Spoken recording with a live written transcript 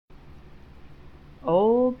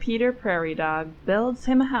Peter Prairie-Dog builds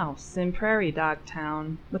him a house in Prairie-Dog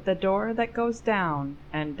Town, with a door that goes down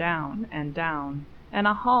and down and down, and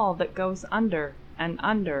a hall that goes under and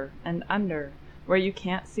under and under, where you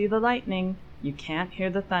can't see the lightning, you can't hear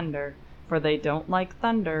the thunder, for they don't like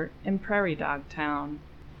thunder in Prairie-Dog Town.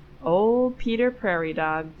 Old Peter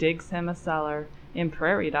Prairie-Dog digs him a cellar in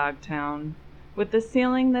Prairie-Dog Town, with the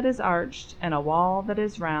ceiling that is arched and a wall that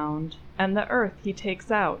is round, and the earth he takes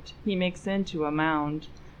out he makes into a mound,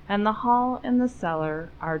 and the hall and the cellar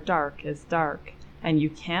are dark as dark, and you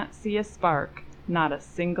can't see a spark, not a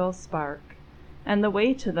single spark, and the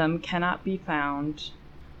way to them cannot be found.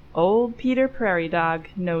 Old Peter Prairie-Dog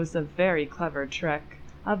knows a very clever trick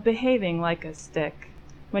of behaving like a stick,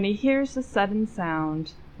 when he hears a sudden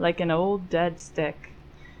sound, like an old dead stick,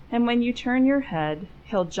 and when you turn your head,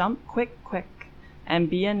 he'll jump quick, quick, and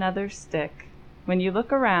be another stick. When you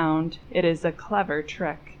look around, it is a clever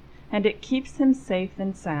trick, and it keeps him safe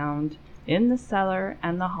and sound in the cellar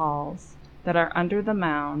and the halls that are under the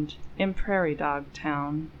mound in Prairie-Dog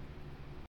Town.